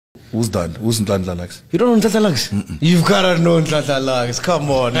Who's done? Who's Nhlanhla Lux? You don't know Nhlanhla Lux? You've got to know Nhlanhla Lux.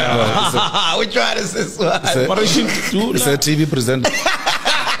 Come on. Which one is this one? Operation Tudula. It's a TV presenter.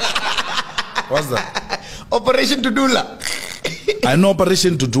 What's that? Operation Tudula. I know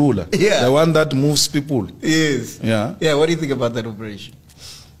Operation Tudula. Yeah. The one that moves people. Yes. Yeah. Yeah, what do you think about that operation?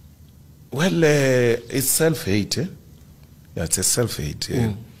 Well, it's self-hate. Eh? Yeah, it's a self-hate.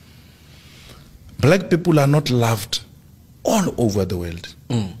 Yeah. Black people are not loved all over the world.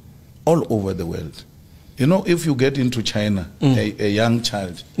 All over the world. You know, if you get into China, a young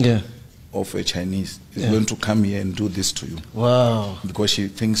child of a Chinese is going to come here and do this to you. Wow. Because she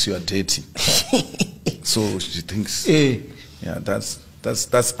thinks you are dirty. So she thinks, yeah, that's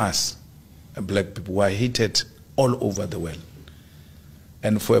us, black people who are hated all over the world.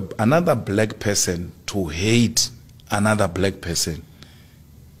 And for another black person to hate another black person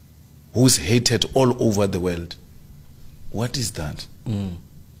who's hated all over the world, what is that?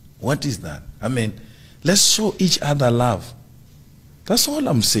 What is that? I mean, let's show each other love. That's all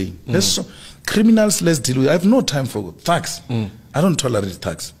I'm saying. Let's show criminals, let's deal with it. I have no time for thugs. I don't tolerate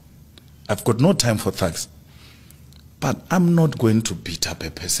thugs. I've got no time for thugs. But I'm not going to beat up a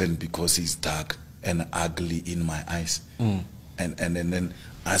person because he's dark and ugly in my eyes. And then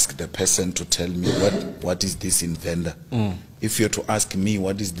ask the person to tell me what is this in Venda. If you're to ask me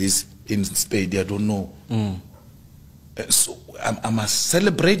what is this in Spade, I don't know. So I must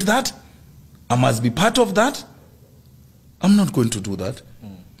celebrate that. I must be part of that. I'm not going to do that.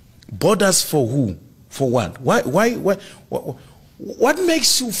 Borders for who? For what? Why? What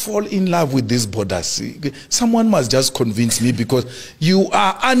makes you fall in love with these borders? Someone must just convince me, because you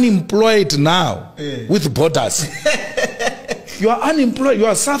are unemployed now with borders. You are unemployed, you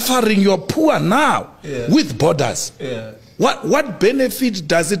are suffering, you are poor now with borders. What benefit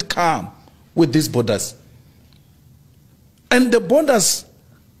does it come with these borders? And the borders,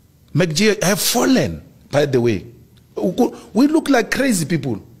 McG, have fallen, by the way. We look like crazy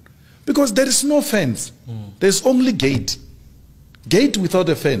people because there is no fence. There's only gate. Gate without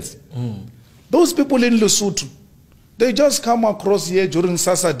a fence. Those people in Lesotho, they just come across here during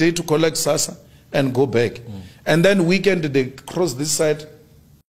Sasa Day to collect Sasa and go back. And then weekend they cross this side